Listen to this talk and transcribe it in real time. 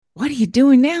What are you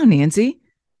doing now, Nancy?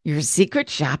 You're secret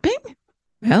shopping?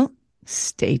 Well,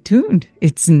 stay tuned.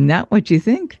 It's not what you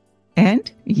think.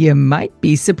 And you might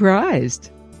be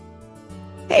surprised.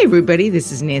 Hey, everybody,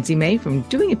 this is Nancy May from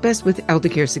Doing It Best with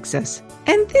Eldercare Success.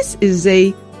 And this is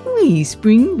a wee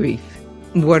spring brief.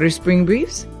 What are spring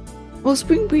briefs? Well,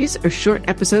 spring briefs are short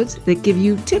episodes that give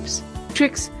you tips,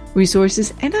 tricks,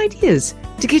 resources, and ideas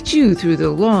to get you through the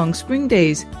long spring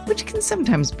days, which can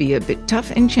sometimes be a bit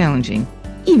tough and challenging,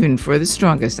 even for the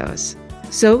strongest of us.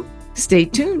 So stay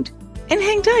tuned and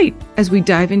hang tight as we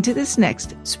dive into this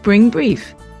next spring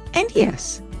brief. And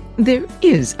yes, there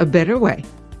is a better way.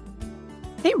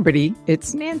 Hey everybody,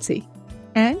 it's Nancy.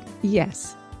 And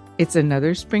yes, it's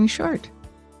another spring short.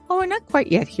 Oh, we're not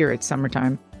quite yet here at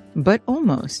summertime, but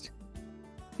almost.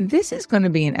 This is going to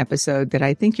be an episode that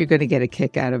I think you're going to get a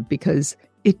kick out of because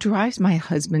it drives my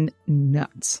husband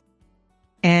nuts.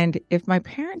 And if my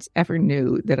parents ever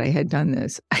knew that I had done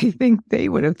this, I think they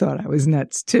would have thought I was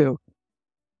nuts too.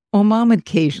 Well, Mom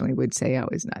occasionally would say I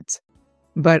was nuts,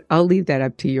 but I'll leave that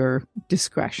up to your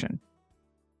discretion.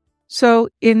 So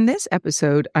in this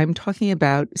episode, I'm talking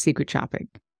about secret shopping.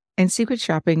 And secret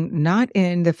shopping not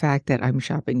in the fact that I'm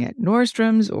shopping at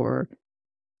Nordstrom's or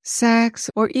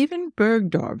Saks or even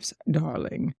Bergdorf's,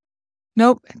 darling.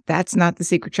 Nope, that's not the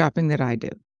secret shopping that I do.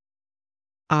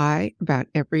 About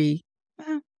every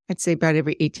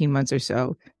 18 months or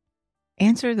so,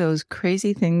 answer those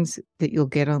crazy things that you'll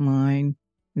get online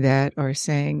that are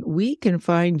saying, we can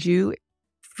find you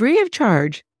free of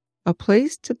charge a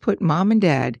place to put mom and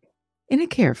dad in a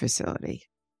care facility.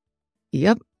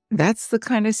 Yep, that's the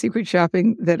kind of secret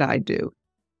shopping that I do.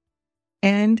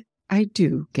 And I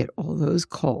do get all those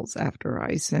calls after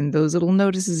I send those little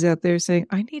notices out there saying,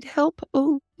 I need help.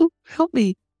 Oh, help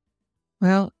me.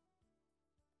 Well,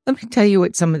 let me tell you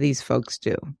what some of these folks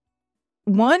do.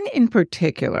 One in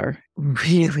particular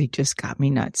really just got me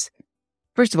nuts.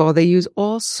 First of all, they use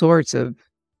all sorts of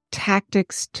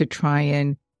tactics to try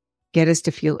and get us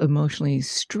to feel emotionally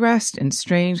stressed and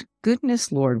strained.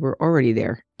 Goodness Lord, we're already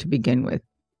there to begin with.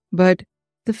 But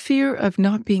the fear of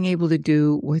not being able to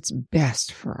do what's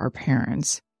best for our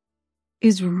parents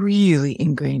is really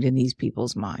ingrained in these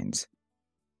people's minds.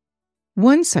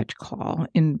 One such call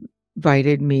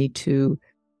invited me to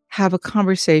have a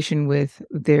conversation with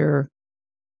their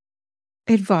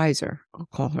advisor, I'll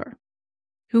call her,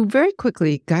 who very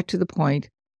quickly got to the point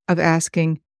of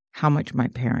asking how much my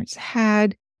parents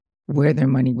had, where their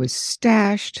money was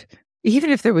stashed, even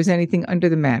if there was anything under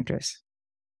the mattress.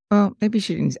 Well, maybe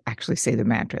she didn't actually say the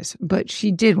mattress, but she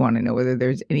did want to know whether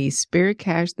there's any spare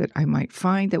cash that I might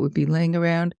find that would be laying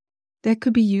around that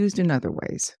could be used in other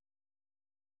ways.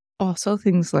 Also,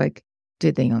 things like,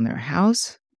 did they own their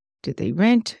house? Did they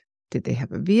rent? Did they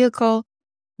have a vehicle?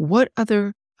 What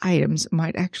other items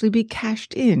might actually be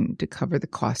cashed in to cover the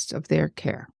costs of their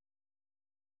care?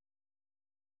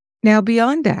 Now,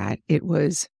 beyond that, it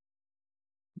was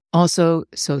also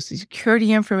Social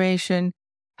Security information,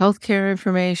 healthcare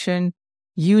information,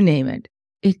 you name it.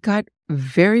 It got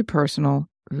very personal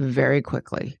very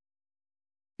quickly.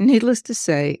 Needless to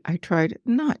say, I tried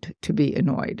not to be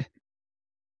annoyed.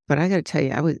 But I got to tell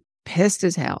you, I was pissed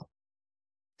as hell.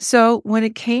 So when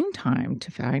it came time to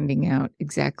finding out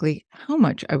exactly how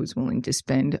much I was willing to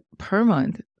spend per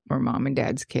month for mom and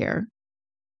dad's care,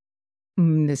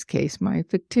 in this case, my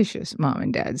fictitious mom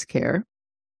and dad's care,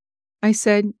 I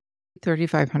said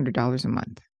 $3,500 a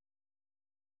month.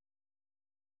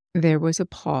 There was a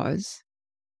pause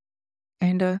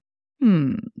and a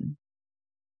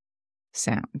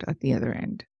sound at the other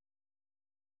end.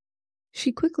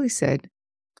 She quickly said,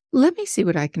 let me see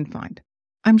what I can find.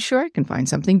 I'm sure I can find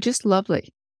something just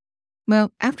lovely.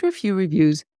 Well, after a few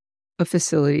reviews of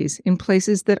facilities in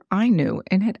places that I knew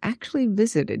and had actually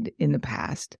visited in the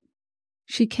past,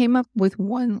 she came up with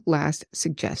one last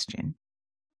suggestion,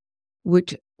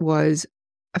 which was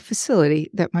a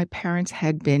facility that my parents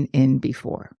had been in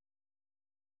before.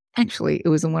 Actually, it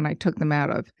was the one I took them out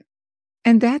of.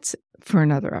 And that's for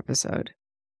another episode.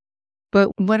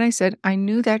 But when I said I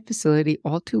knew that facility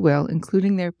all too well,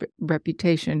 including their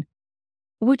reputation,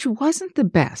 which wasn't the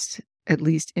best, at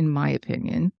least in my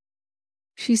opinion,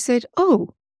 she said, oh,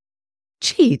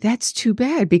 gee, that's too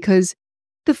bad because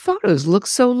the photos look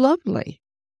so lovely.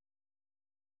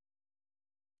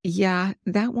 Yeah,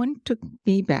 that one took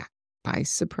me back by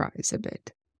surprise a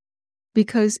bit.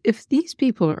 Because if these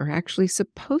people are actually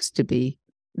supposed to be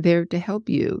there to help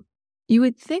you, you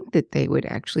would think that they would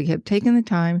actually have taken the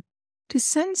time to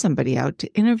send somebody out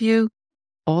to interview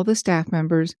all the staff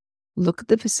members, look at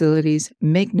the facilities,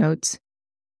 make notes,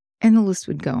 and the list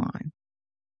would go on.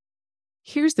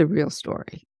 Here's the real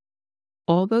story.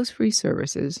 all those free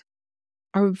services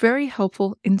are very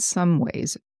helpful in some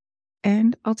ways,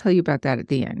 and I'll tell you about that at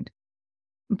the end.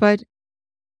 But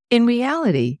in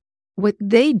reality, what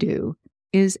they do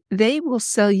is they will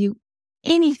sell you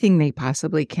anything they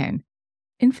possibly can.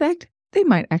 In fact, they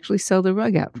might actually sell the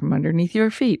rug out from underneath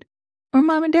your feet or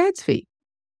mom and dad's feet.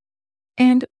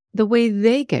 And the way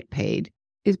they get paid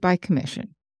is by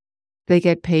commission. They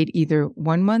get paid either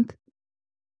 1 month,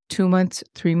 2 months,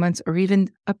 3 months, or even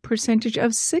a percentage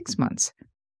of 6 months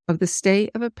of the stay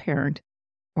of a parent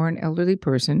or an elderly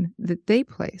person that they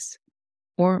place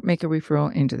or make a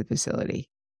referral into the facility.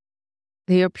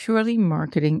 They are purely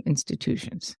marketing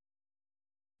institutions.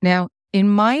 Now, in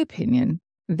my opinion,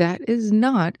 that is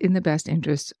not in the best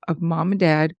interests of mom and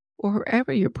dad or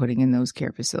whoever you're putting in those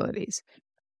care facilities.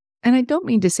 And I don't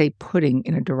mean to say putting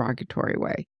in a derogatory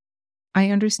way.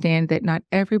 I understand that not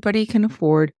everybody can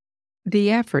afford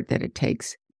the effort that it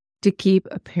takes to keep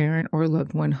a parent or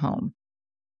loved one home.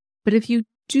 But if you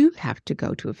do have to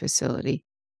go to a facility,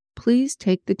 please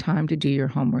take the time to do your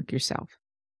homework yourself.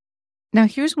 Now,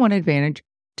 here's one advantage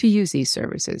to use these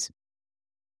services.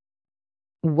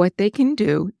 What they can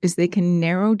do is they can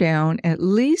narrow down at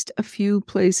least a few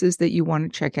places that you want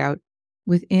to check out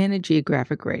within a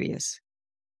geographic radius.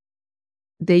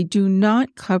 They do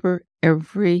not cover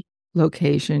every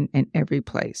location and every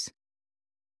place.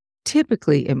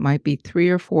 Typically, it might be 3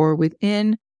 or 4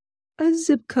 within a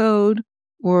zip code,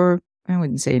 or I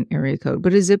wouldn't say an area code,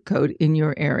 but a zip code in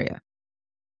your area.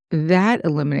 That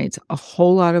eliminates a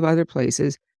whole lot of other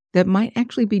places that might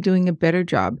actually be doing a better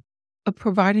job of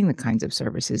providing the kinds of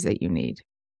services that you need.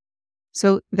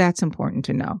 So that's important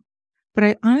to know. But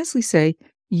I honestly say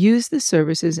use the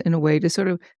services in a way to sort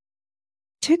of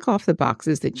tick off the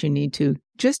boxes that you need to,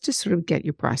 just to sort of get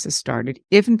your process started,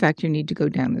 if in fact you need to go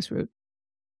down this route.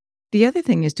 The other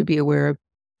thing is to be aware of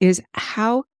is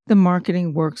how the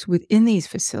marketing works within these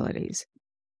facilities.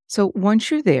 So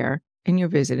once you're there and you're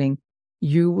visiting,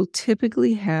 you will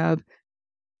typically have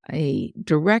a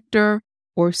director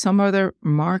or some other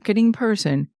marketing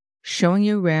person showing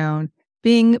you around,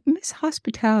 being Miss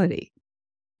Hospitality.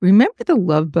 Remember the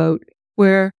Love Boat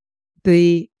where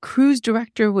the cruise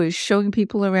director was showing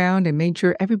people around and made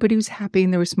sure everybody was happy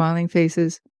and there were smiling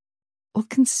faces? Well,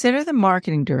 consider the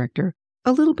marketing director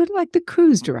a little bit like the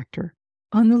cruise director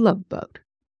on the Love Boat.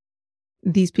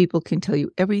 These people can tell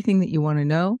you everything that you want to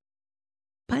know,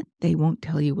 but they won't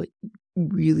tell you what you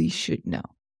really should know.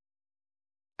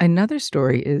 Another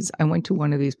story is I went to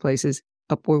one of these places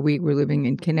up where we were living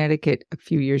in Connecticut a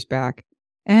few years back,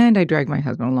 and I dragged my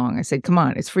husband along. I said, come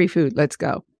on, it's free food, let's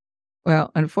go.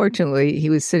 Well, unfortunately, he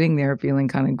was sitting there feeling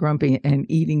kind of grumpy and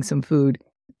eating some food,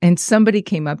 and somebody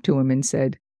came up to him and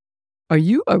said, are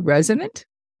you a resident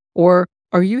or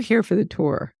are you here for the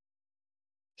tour?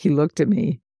 He looked at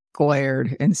me,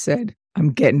 glared, and said,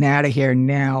 I'm getting out of here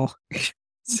now.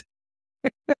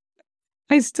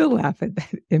 I still laugh at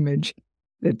that image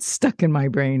that's stuck in my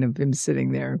brain of him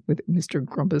sitting there with Mr.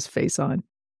 Grumpus' face on.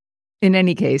 In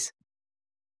any case,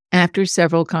 after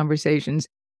several conversations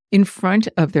in front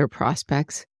of their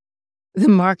prospects, the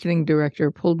marketing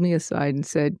director pulled me aside and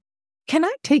said, can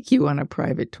I take you on a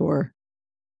private tour?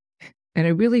 And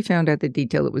I really found out the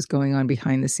detail that was going on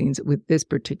behind the scenes with this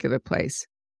particular place.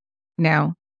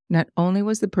 Now, not only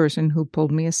was the person who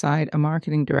pulled me aside a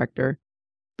marketing director,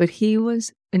 but he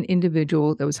was an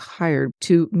individual that was hired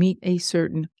to meet a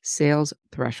certain sales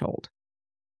threshold.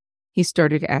 He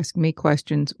started to ask me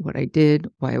questions, what I did,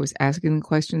 why I was asking the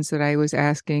questions that I was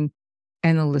asking,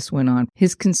 and the list went on.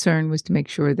 His concern was to make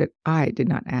sure that I did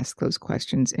not ask those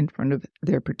questions in front of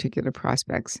their particular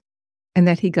prospects, and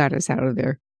that he got us out of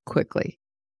there quickly.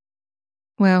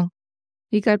 Well,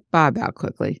 he got Bob out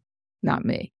quickly, not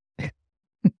me.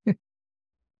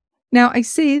 Now, I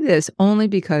say this only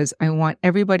because I want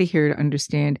everybody here to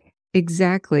understand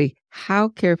exactly how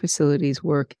care facilities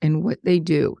work and what they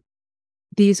do.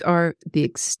 These are the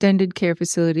extended care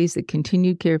facilities, the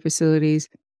continued care facilities,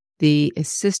 the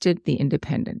assisted, the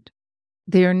independent.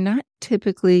 They are not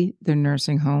typically the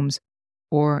nursing homes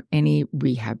or any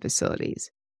rehab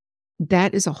facilities.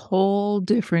 That is a whole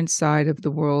different side of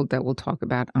the world that we'll talk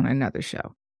about on another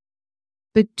show.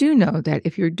 But do know that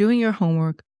if you're doing your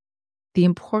homework, the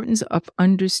importance of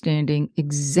understanding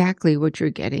exactly what you're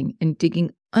getting and digging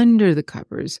under the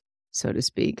covers, so to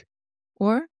speak,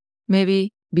 or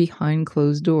maybe behind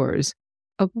closed doors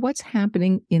of what's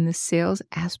happening in the sales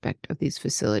aspect of these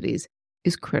facilities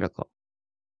is critical.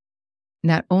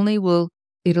 Not only will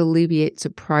it alleviate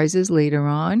surprises later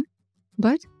on,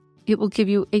 but it will give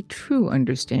you a true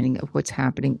understanding of what's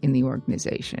happening in the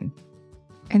organization.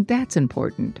 And that's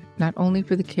important, not only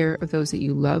for the care of those that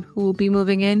you love who will be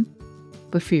moving in,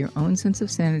 but for your own sense of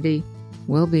sanity,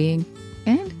 well-being,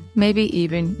 and maybe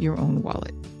even your own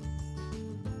wallet.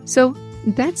 So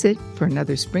that's it for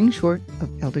another spring short of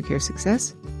Elder Care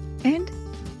Success. And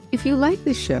if you like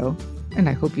this show, and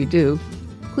I hope you do,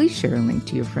 please share a link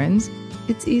to your friends.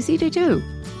 It's easy to do.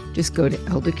 Just go to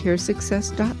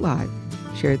eldercaresuccess.live.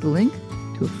 Share the link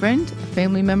to a friend, a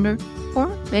family member, or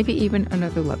maybe even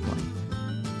another loved one.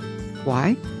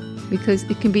 Why? Because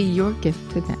it can be your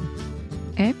gift to them.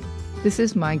 And this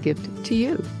is my gift to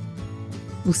you.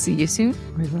 We'll see you soon,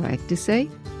 or as I like to say,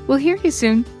 we'll hear you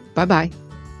soon. Bye-bye.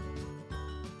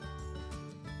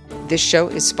 This show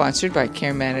is sponsored by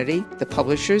CareManity, the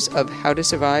publishers of How to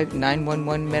Survive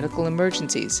 911 Medical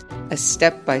Emergencies, a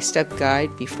step-by-step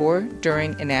guide before,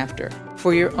 during, and after.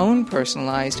 For your own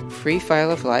personalized free file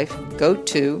of life, go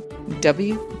to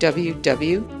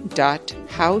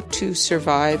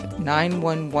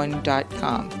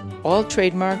www.howtosurvive911.com. All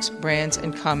trademarks, brands,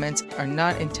 and comments are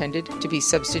not intended to be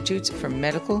substitutes for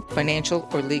medical, financial,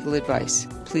 or legal advice.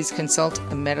 Please consult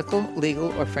a medical,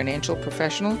 legal, or financial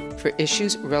professional for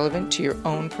issues relevant to your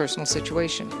own personal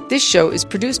situation. This show is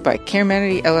produced by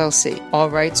CareManity LLC.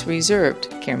 All rights reserved.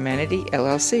 CareManity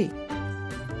LLC.